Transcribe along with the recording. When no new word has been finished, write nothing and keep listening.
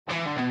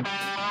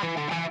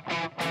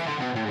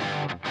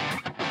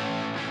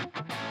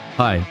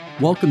Hi,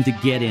 welcome to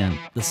Get In,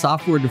 the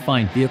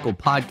software-defined vehicle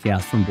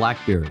podcast from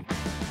BlackBerry.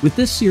 With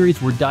this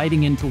series, we're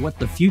diving into what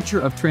the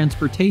future of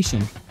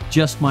transportation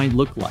just might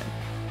look like.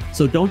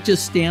 So don't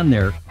just stand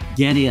there,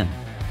 get in.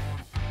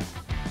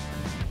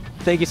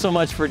 Thank you so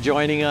much for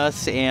joining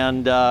us,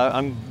 and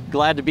I'm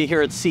glad to be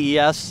here at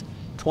CES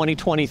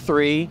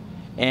 2023.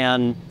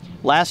 And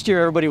last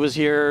year, everybody was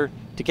here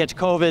to catch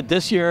COVID.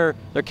 This year,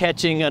 they're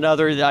catching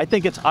another, I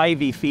think it's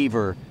IVY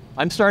fever.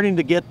 I'm starting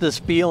to get this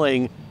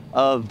feeling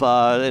of,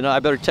 I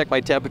better check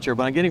my temperature,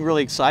 but I'm getting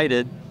really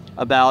excited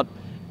about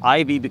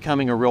IVY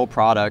becoming a real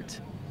product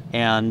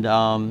and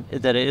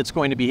that it's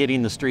going to be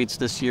hitting the streets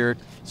this year.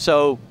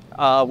 So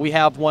we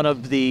have one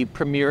of the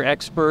premier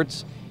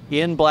experts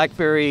in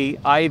BlackBerry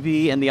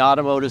IVY and the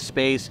automotive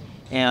space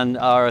and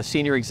our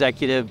senior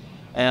executive.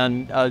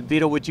 And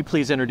Vito, would you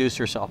please introduce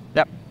yourself?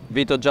 Yep,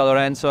 Vito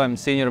Giallorenzo. I'm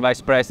Senior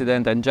Vice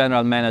President and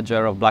General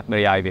Manager of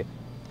BlackBerry IVY.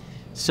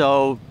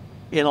 So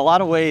in a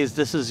lot of ways,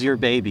 this is your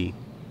baby.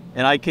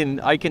 And I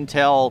can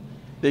tell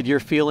that you're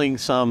feeling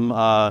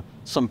some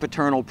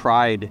paternal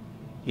pride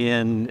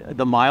in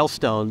the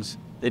milestones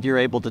that you're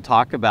able to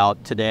talk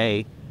about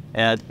today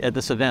at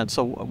this event.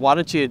 So why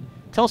don't you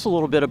tell us a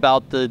little bit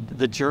about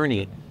the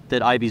journey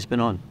that IVY's been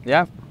on?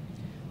 Yeah.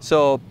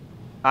 So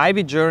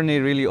IVY journey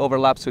really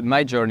overlaps with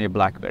my journey at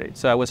BlackBerry.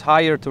 So I was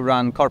hired to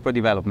run corporate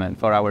development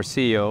for our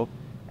CEO,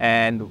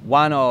 and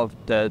one of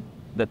the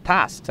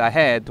tasks I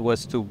had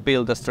was to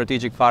build a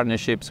strategic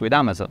partnerships with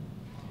Amazon.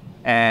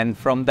 And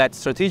from that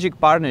strategic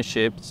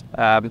partnerships,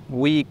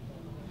 we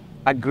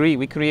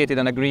created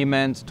an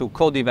agreement to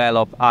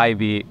co-develop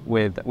IVY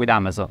with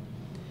Amazon.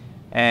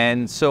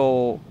 And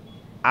so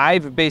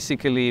I've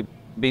basically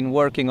been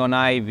working on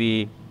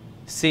IVY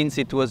since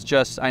it was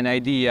just an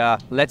idea,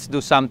 let's do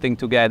something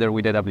together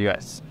with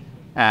AWS.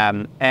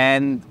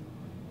 And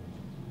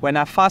when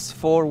I fast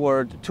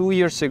forward 2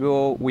 years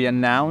ago, we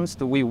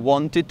announced we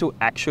wanted to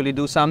actually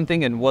do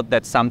something, and what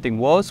that something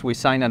was, we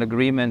signed an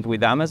agreement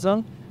with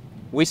Amazon.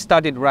 We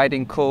started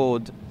writing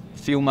code a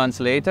few months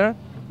later,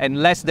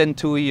 and less than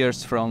 2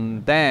 years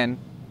from then,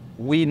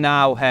 we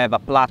now have a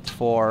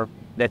platform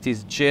that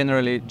is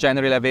generally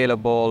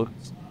available.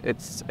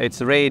 It's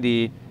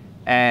ready,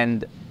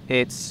 and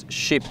it's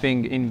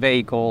shipping in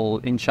vehicle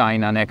in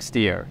China next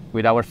year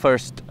with our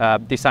first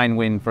design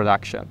win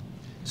production.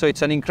 So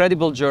it's an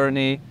incredible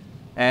journey,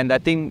 and I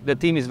think the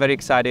team is very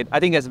excited. I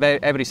think as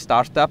every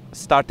startup,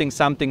 starting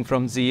something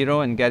from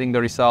zero and getting the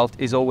result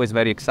is always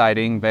very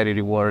exciting, very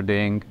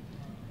rewarding.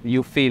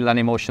 You feel an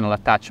emotional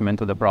attachment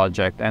to the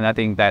project, and I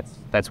think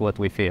that's what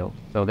we feel.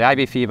 So the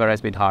IVY fever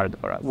has been hard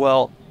for us.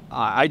 Well,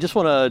 I just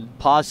want to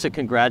pause to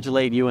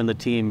congratulate you and the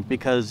team,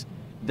 because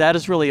that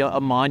is really a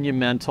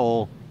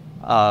monumental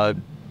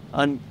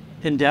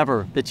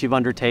endeavor that you've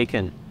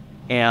undertaken.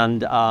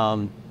 And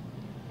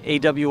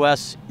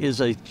AWS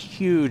is a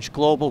huge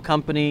global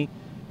company.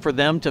 For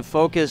them to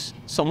focus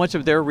so much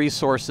of their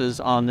resources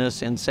on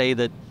this and say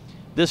that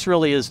this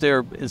really is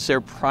their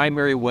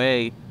primary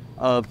way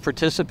of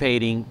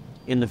participating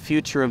in the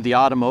future of the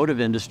automotive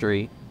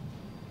industry,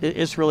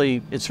 it's really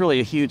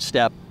a huge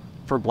step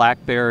for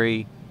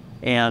BlackBerry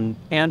and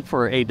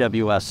for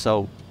AWS.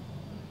 So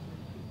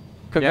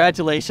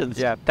congratulations.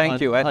 Yeah, thank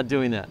you on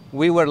doing that.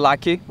 We were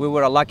lucky. We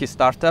were a lucky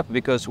startup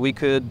because we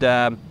could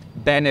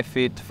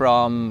benefit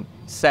from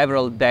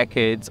several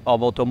decades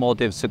of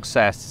automotive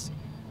success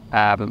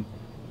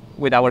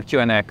with our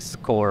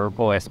QNX core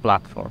OS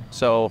platform.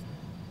 So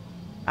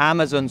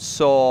Amazon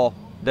saw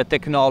the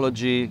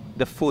technology,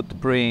 the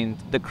footprint,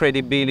 the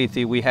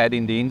credibility we had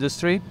in the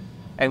industry,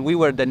 and we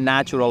were the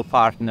natural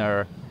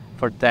partner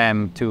for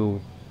them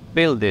to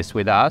build this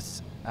with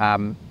us.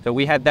 So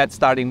we had that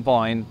starting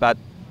point, but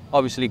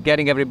obviously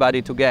getting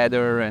everybody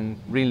together and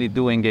really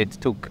doing it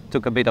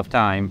took a bit of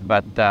time,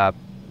 but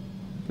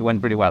it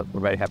went pretty well. We're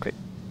very happy.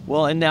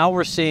 Well, and now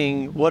we're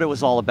seeing what it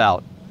was all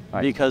about,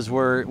 right, because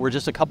we're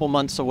just a couple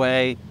months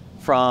away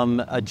from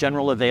a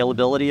general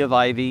availability of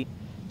IVY.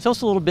 Tell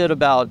us a little bit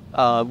about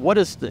what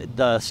is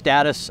the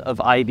status of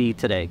IVY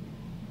today?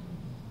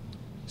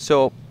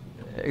 So,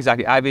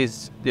 exactly, IVY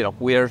is,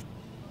 we're,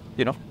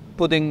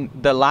 putting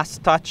the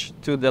last touch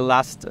to the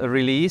last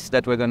release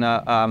that we're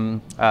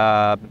gonna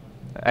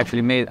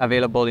actually made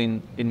available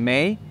in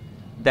May.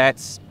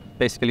 That's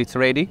basically, it's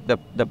ready.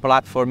 The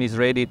platform is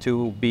ready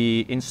to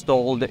be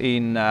installed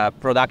in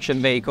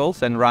production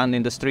vehicles and run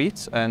in the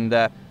streets. And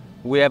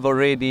we have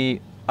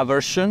already a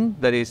version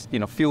that is,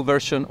 few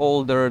version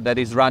older, that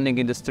is running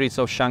in the streets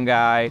of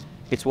Shanghai.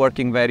 It's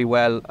working very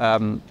well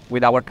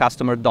with our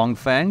customer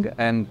Dongfeng,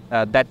 and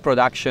that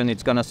production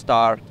is going to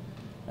start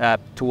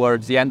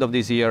towards the end of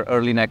this year,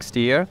 early next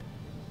year.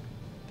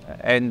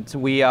 And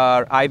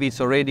IVY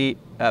is already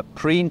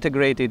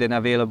pre-integrated and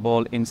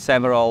available in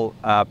several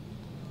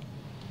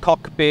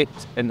cockpit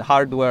and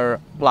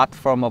hardware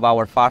platform of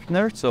our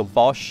partners, so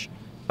Bosch,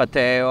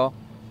 Pateo.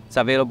 It's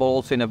available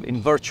also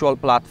in virtual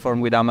platform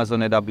with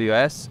Amazon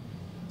AWS.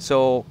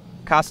 So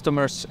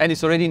customers, and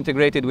it's already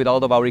integrated with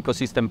all of our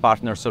ecosystem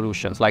partner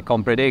solutions like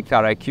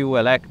Compredeca, IQ,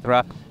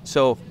 Electra.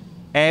 So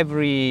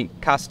every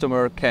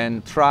customer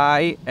can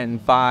try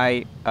and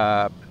buy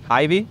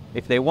IVY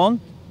if they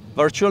want,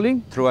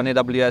 virtually through an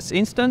AWS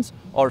instance,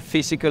 or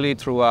physically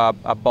through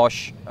a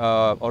Bosch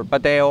or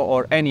Pateo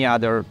or any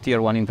other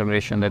tier 1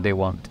 integration that they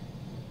want.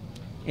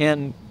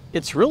 And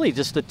it's really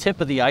just the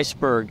tip of the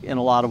iceberg in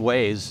a lot of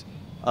ways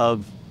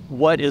of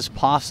what is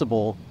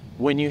possible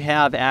when you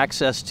have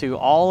access to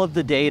all of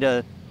the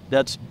data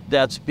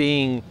that's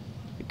being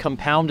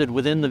compounded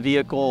within the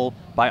vehicle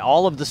by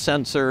all of the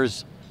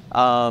sensors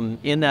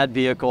in that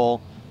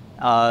vehicle.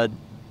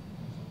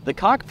 The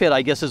cockpit,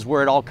 I guess, is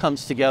where it all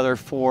comes together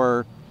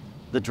for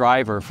the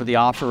driver, for the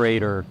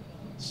operator,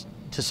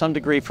 to some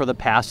degree for the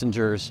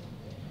passengers.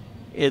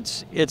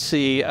 It's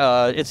the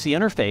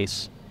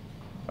interface,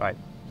 right,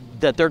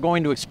 that they're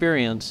going to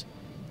experience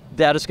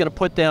that is going to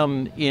put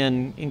them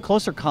in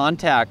closer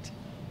contact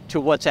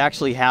to what's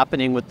actually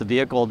happening with the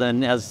vehicle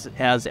than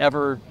has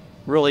ever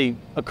really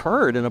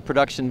occurred in a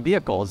production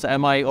vehicle.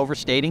 Am I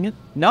overstating it?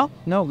 No.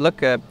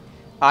 Look,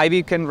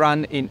 IVY can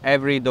run in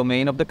every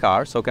domain of the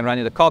car, so it can run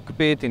in the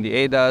cockpit, in the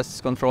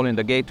ADAS, control in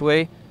the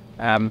gateway.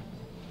 Very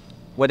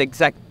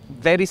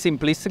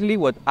simplistically,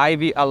 what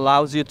IVY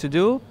allows you to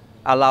do,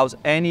 allows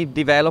any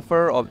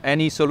developer of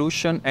any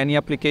solution, any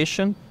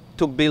application,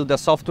 to build a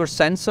software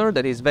sensor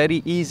that is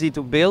very easy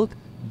to build,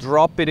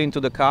 drop it into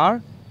the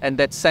car, and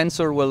that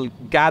sensor will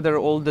gather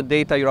all the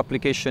data your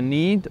application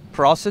needs,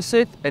 process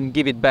it, and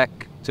give it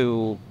back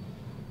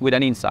with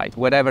an insight,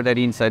 whatever that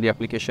insight the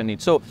application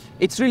needs. So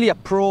it's really a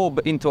probe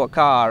into a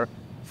car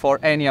for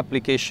any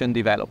application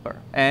developer.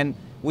 And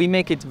we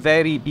make it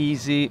very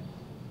easy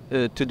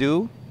to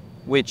do,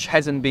 which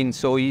hasn't been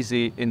so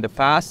easy in the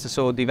past.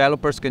 So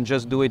developers can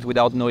just do it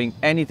without knowing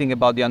anything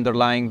about the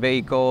underlying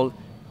vehicle,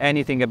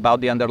 anything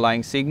about the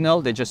underlying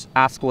signal. They just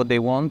ask what they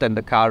want, and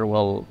the car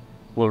will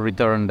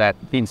return that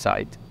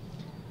insight.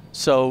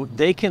 So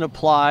they can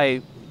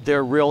apply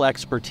their real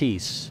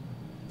expertise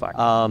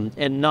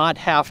and not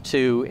have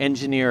to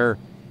engineer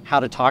how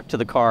to talk to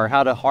the car,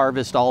 how to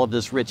harvest all of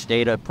this rich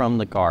data from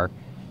the car.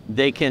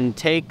 They can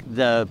take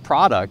the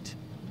product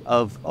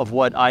of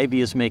what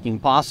IVY is making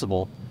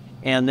possible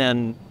and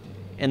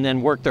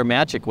then work their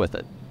magic with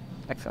it.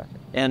 Exactly.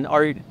 And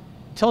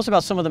tell us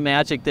about some of the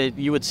magic that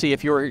you would see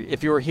if you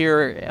were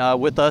here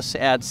with us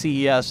at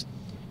CES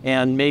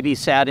and maybe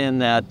sat in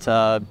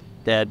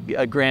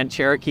that Grand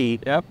Cherokee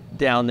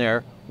down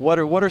there.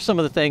 What are some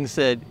of the things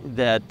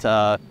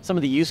that some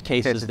of the use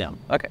cases then?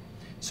 Okay,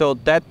 so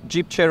that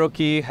Jeep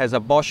Cherokee has a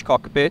Bosch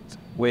cockpit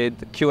with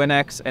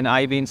QNX and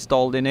IVY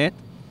installed in it,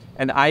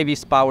 and IVY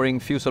is powering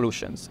few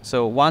solutions.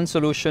 So one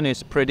solution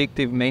is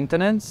predictive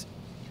maintenance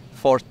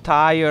for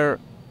tire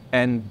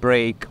and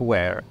brake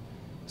wear.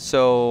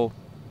 So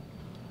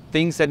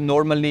things that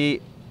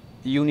normally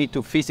you need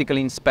to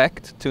physically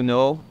inspect to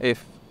know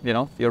if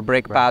your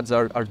brake pads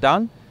are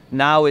done.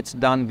 Now it's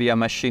done via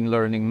machine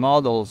learning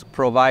models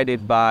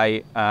provided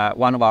by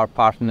one of our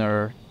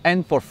partner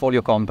and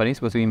portfolio companies,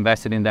 because we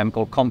invested in them,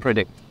 called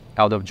ComPredict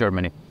out of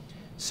Germany.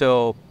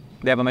 So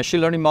they have a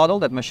machine learning model.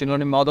 That machine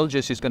learning model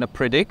just is going to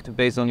predict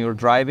based on your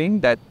driving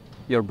that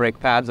your brake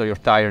pads or your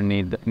tire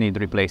need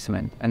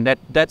replacement. And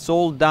that's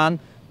all done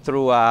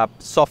through a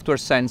software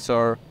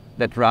sensor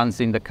that runs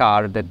in the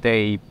car that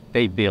they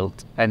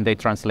built, and they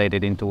translate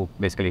it into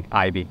basically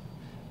IVY.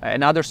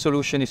 Another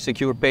solution is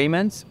secure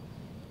payments.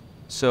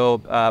 So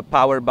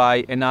powered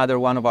by another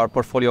one of our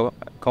portfolio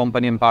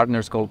company and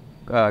partners called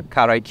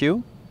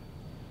CarIQ.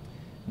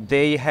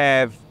 They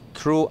have,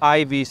 through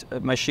IVY's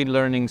machine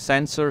learning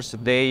sensors,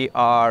 they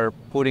are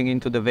putting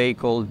into the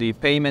vehicle the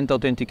payment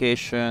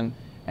authentication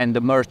and the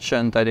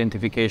merchant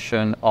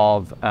identification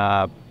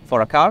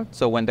for a car.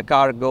 So when the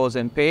car goes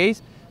and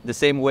pays, the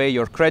same way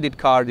your credit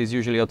card is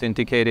usually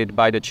authenticated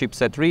by the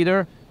chipset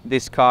reader,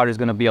 this car is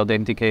going to be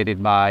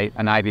authenticated by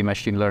an IVY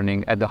machine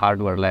learning at the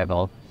hardware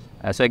level.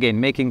 So again,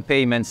 making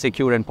payments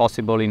secure and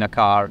possible in a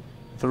car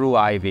through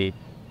IVY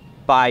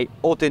by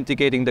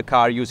authenticating the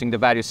car using the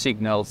various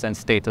signals and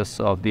status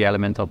of the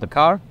element of the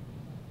car.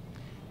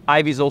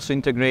 IVY is also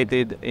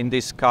integrated in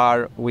this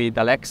car with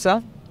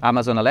Alexa,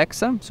 Amazon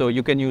Alexa. So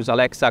you can use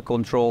Alexa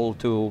control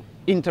to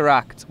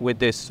interact with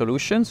this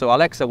solution. So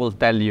Alexa will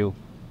tell you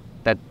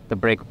that the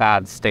brake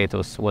pad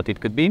status, what it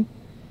could be.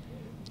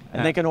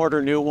 And they can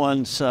order new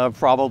ones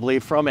probably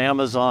from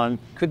Amazon.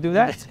 Could do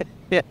that.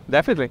 Yeah,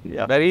 definitely.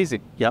 Yeah. Very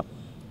easy. Yep.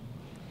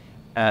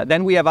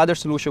 Then we have other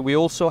solutions. We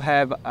also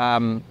have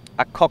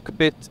a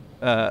cockpit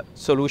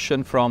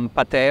solution from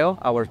Pateo,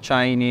 our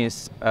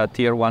Chinese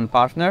tier 1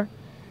 partner.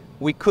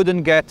 We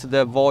couldn't get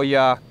the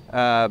Voya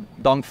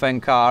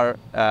Dongfeng car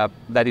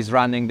that is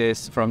running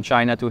this from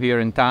China to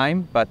here in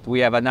time, but we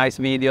have a nice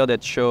video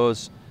that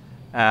shows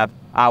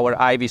our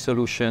IVY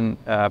solution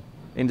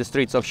in the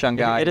streets of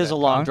Shanghai. It is a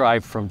long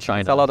drive from China.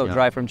 It's a lot of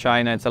drive from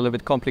China. It's a little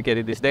bit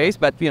complicated these days,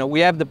 but we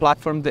have the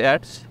platform there,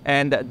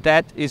 and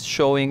that is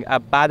showing a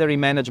battery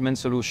management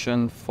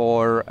solution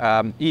for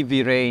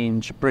EV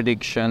range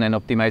prediction and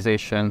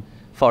optimization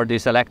for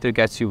this electric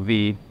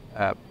SUV,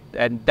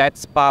 and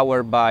that's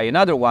powered by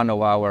another one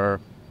of our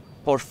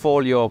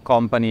portfolio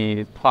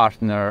company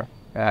partner,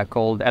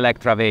 called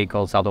Electra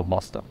Vehicles out of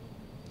Boston.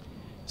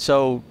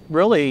 So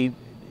really,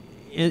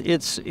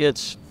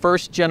 it's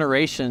first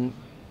generation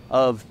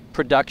of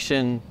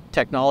production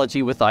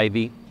technology with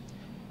IVY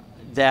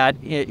that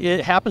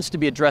it happens to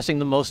be addressing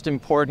the most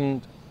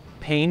important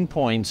pain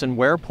points and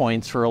wear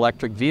points for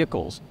electric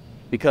vehicles,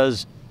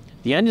 because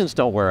the engines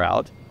don't wear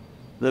out,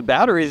 the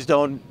batteries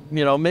don't,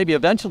 maybe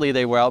eventually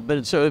they wear out, but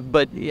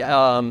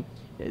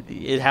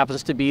it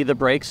happens to be the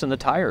brakes and the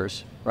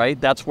tires, right?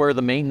 That's where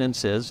the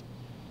maintenance is.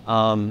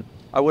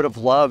 I would have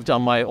loved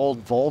on my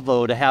old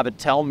Volvo to have it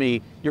tell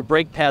me your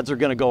brake pads are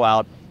going to go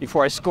out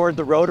before I scored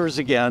the rotors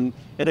again,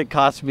 and it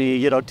cost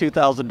me,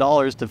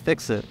 $2,000 to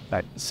fix it.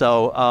 Right.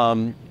 So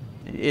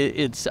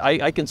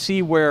I can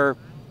see where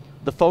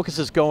the focus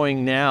is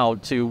going now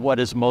to what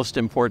is most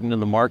important in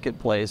the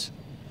marketplace,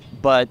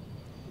 but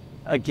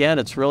again,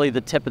 it's really the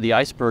tip of the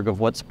iceberg of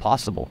what's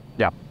possible.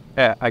 Yeah,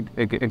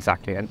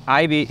 exactly. And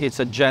IVY is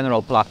a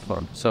general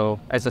platform. So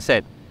as I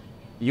said,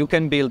 you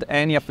can build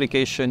any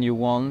application you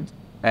want,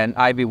 and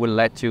IVY will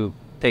let you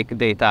take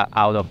data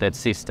out of that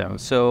system.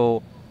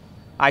 So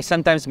I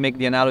sometimes make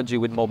the analogy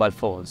with mobile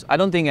phones. I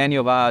don't think any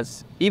of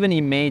us even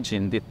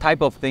imagine the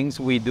type of things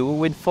we do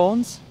with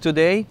phones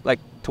today, like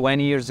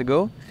 20 years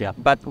ago. Yeah.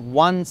 But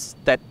once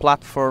that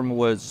platform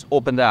was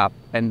opened up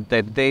and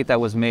that data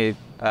was made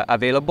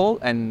available,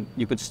 and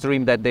you could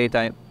stream that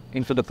data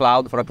into the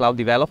cloud for a cloud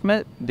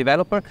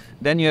developer,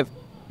 then you have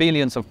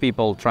billions of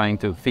people trying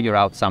to figure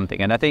out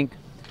something. And I think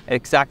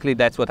exactly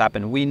that's what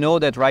happened. We know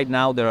that right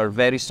now there are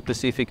very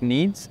specific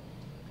needs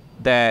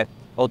that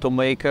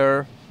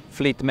automaker,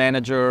 fleet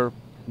manager,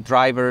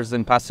 drivers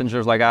and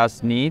passengers like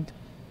us need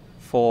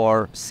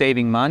for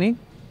saving money,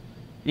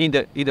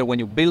 either when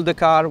you build the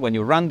car, when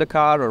you run the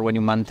car, or when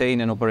you maintain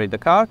and operate the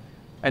car,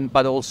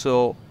 but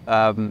also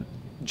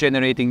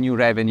generating new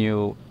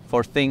revenue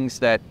for things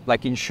that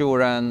like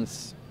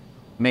insurance,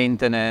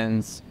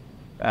 maintenance,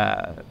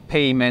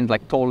 payment,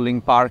 like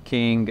tolling,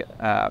 parking.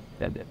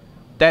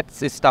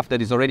 That's the stuff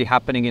that is already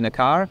happening in a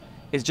car.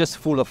 It's just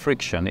full of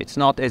friction. It's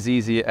not as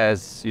easy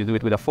as you do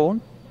it with a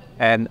phone.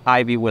 And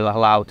IVY will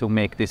allow to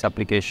make these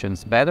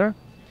applications better.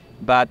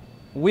 But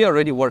we are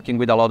already working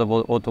with a lot of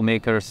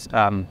automakers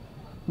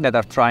that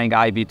are trying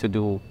IVY to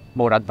do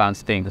more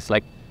advanced things,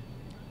 like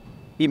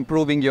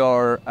improving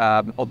your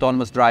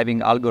autonomous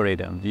driving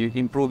algorithm,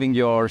 improving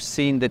your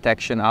scene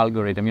detection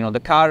algorithm. The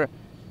car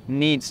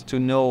needs to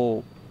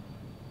know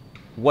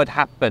what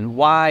happened,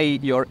 why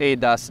your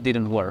ADAS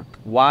didn't work,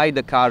 why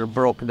the car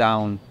broke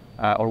down,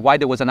 or why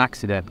there was an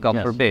accident,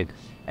 God forbid.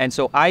 And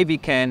so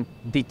IVY can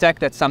detect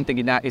that something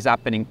is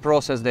happening,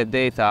 process that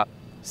data,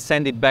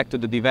 send it back to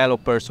the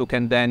developers who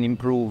can then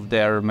improve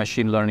their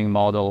machine learning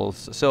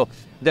models. So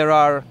there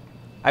are,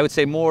 I would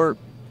say, more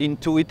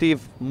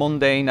intuitive,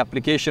 mundane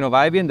application of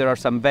IVY, and there are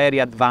some very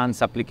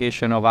advanced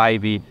application of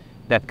IVY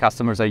that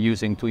customers are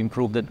using to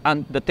improve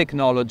the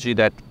technology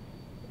that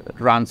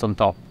runs on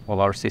top of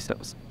our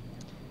systems.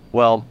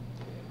 Well,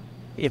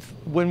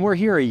 when we're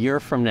here a year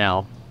from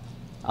now,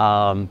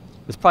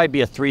 there's probably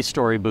be a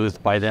 3-story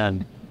booth by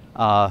then.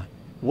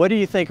 What do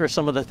you think are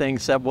some of the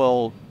things that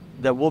we'll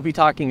be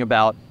talking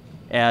about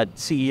at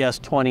CES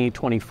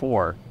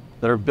 2024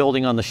 that are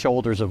building on the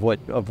shoulders of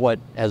what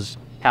has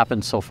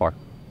happened so far?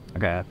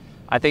 Okay,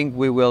 I think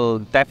we will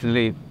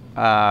definitely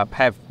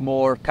have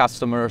more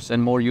customers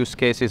and more use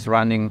cases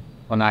running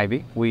on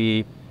IVY.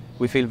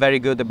 We feel very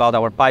good about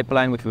our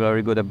pipeline. We feel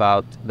very good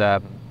about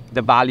the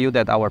value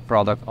that our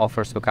product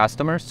offers to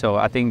customers. So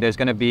I think there's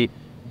going to be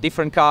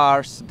different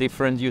cars,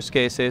 different use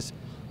cases.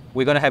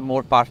 We're going to have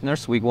more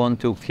partners. We want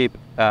to keep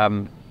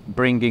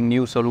bringing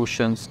new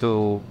solutions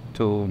to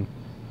the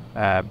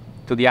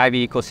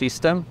IVY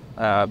ecosystem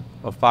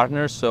of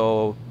partners.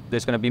 So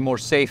there's going to be more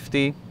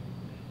safety,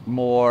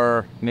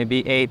 more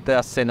maybe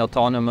ADAS and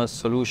autonomous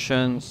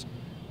solutions.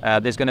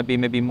 There's going to be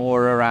maybe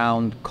more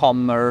around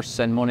commerce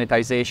and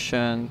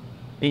monetization,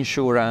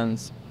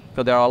 insurance.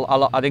 So there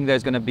are I think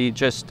there's going to be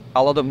just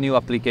a lot of new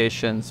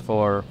applications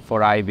for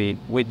IVY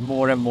with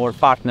more and more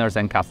partners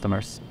and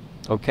customers.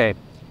 Okay,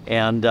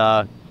 and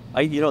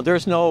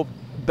there's no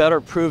better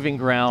proving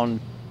ground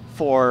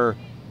for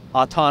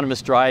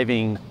autonomous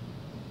driving,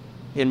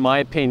 in my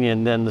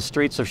opinion, than the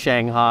streets of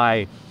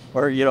Shanghai.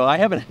 Or, I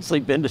haven't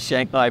actually been to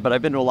Shanghai, but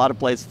I've been to a lot of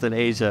places in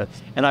Asia,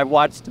 and I've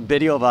watched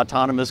video of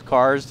autonomous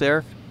cars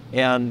there,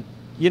 and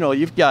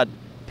you've got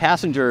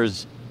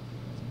passengers,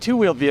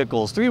 2-wheel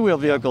vehicles, 3-wheel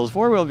vehicles,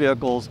 4-wheel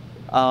vehicles.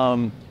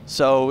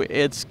 So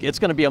it's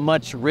going to be a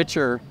much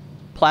richer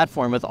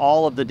platform with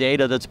all of the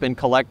data that's been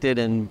collected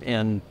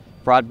and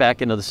brought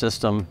back into the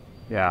system.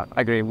 Yeah,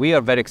 I agree. We are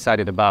very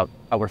excited about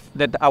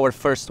our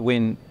first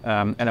win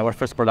and our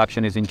first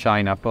production is in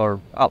China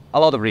for a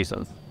lot of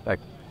reasons. Like,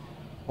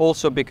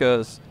 also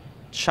because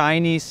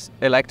Chinese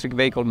electric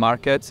vehicle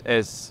markets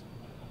is,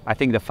 I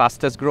think, the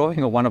fastest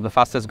growing, or one of the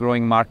fastest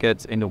growing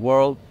markets in the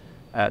world.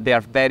 They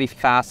are very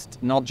fast,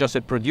 not just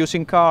at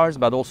producing cars,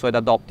 but also at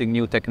adopting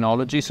new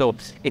technology. So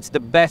it's the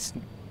best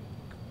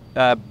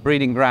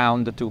breeding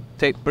ground to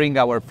bring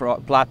our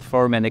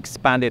platform and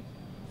expand it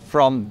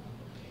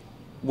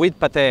with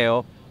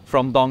Pateo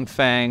from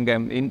Dongfeng,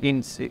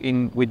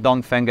 with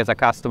Dongfeng as a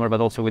customer,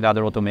 but also with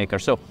other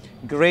automakers. So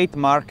great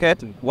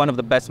market, one of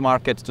the best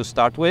markets to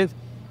start with.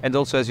 And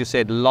also, as you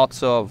said,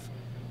 lots of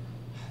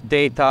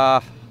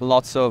data,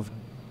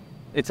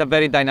 it's a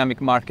very dynamic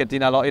market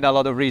in a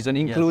lot of reasons,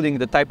 including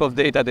the type of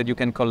data that you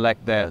can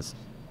collect there. So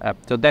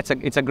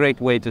it's a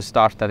great way to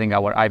start, I think,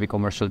 our IVY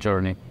commercial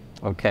journey.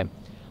 Okay.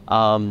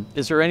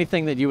 Is there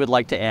anything that you would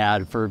like to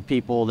add for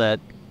people that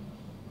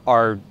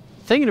are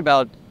thinking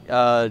about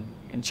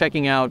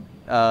checking out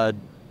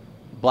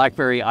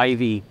BlackBerry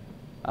IVY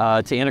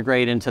to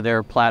integrate into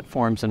their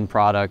platforms and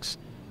products,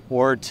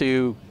 or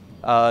to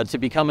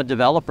become a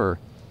developer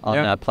on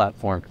that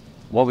platform?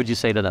 What would you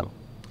say to them?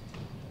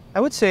 I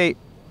would say,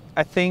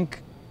 I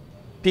think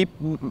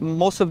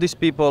most of these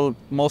people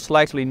most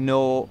likely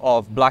know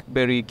of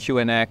BlackBerry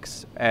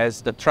QNX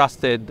as the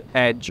trusted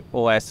Edge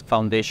OS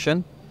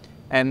foundation.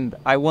 And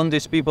I want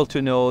these people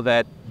to know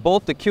that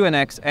both the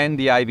QNX and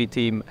the IVY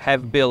team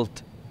have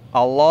built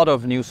a lot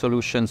of new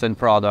solutions and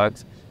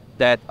products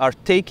that are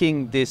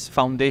taking this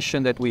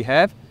foundation that we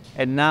have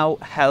and now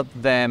help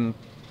them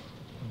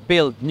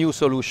build new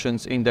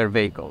solutions in their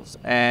vehicles.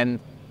 And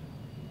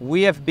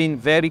we have been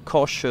very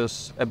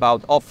cautious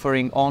about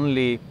offering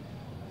only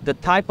the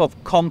type of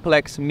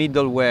complex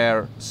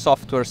middleware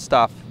software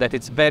stuff that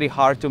it's very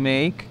hard to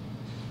make.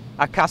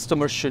 A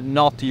customer should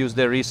not use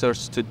their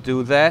resources to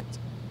do that.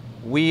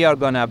 We are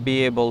going to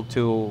be able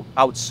to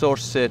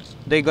outsource it.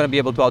 They're going to be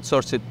able to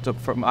outsource it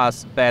from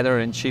us better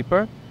and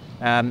cheaper.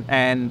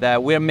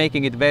 We're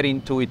making it very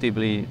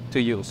intuitively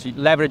to use,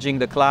 leveraging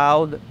the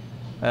cloud,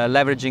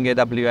 leveraging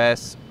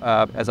AWS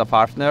as a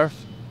partner.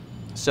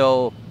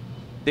 So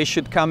they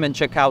should come and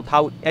check out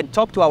and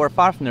talk to our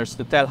partners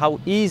to tell how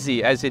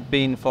easy has it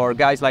been for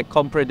guys like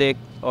ComPredict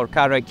or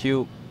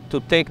CarIQ to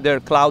take their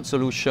cloud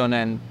solution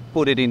and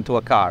put it into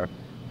a car.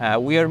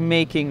 We are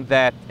making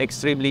that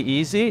extremely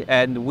easy,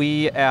 and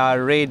we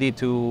are ready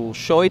to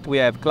show it. We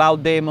have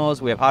cloud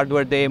demos, we have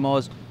hardware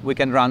demos, we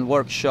can run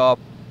workshop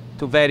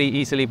to very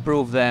easily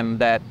prove them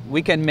that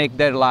we can make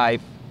their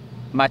life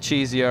much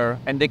easier,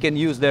 and they can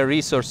use their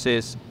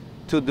resources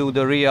to do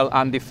the real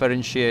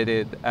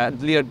undifferentiated,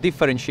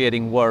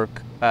 differentiating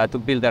work to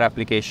build their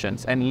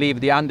applications, and leave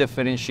the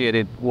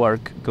undifferentiated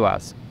work to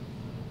us.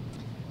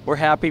 We're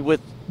happy with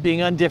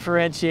being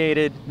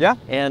undifferentiated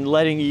and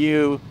letting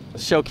you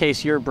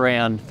showcase your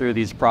brand through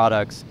these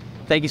products.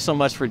 Thank you so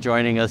much for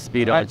joining us,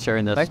 Vito, and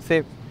sharing this. Thanks,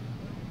 Steve.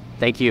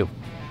 Thank you.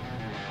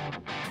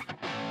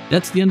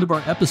 That's the end of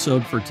our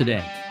episode for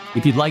today.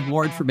 If you'd like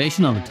more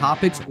information on the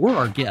topics or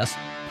our guests,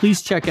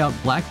 please check out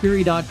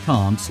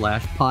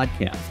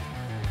blackberry.com/podcast.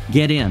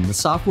 Get In, the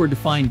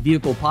software-defined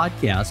vehicle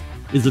podcast,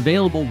 is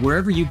available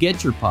wherever you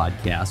get your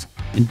podcasts.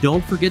 And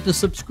don't forget to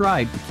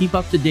subscribe to keep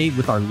up to date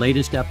with our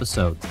latest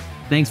episodes.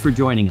 Thanks for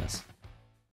joining us.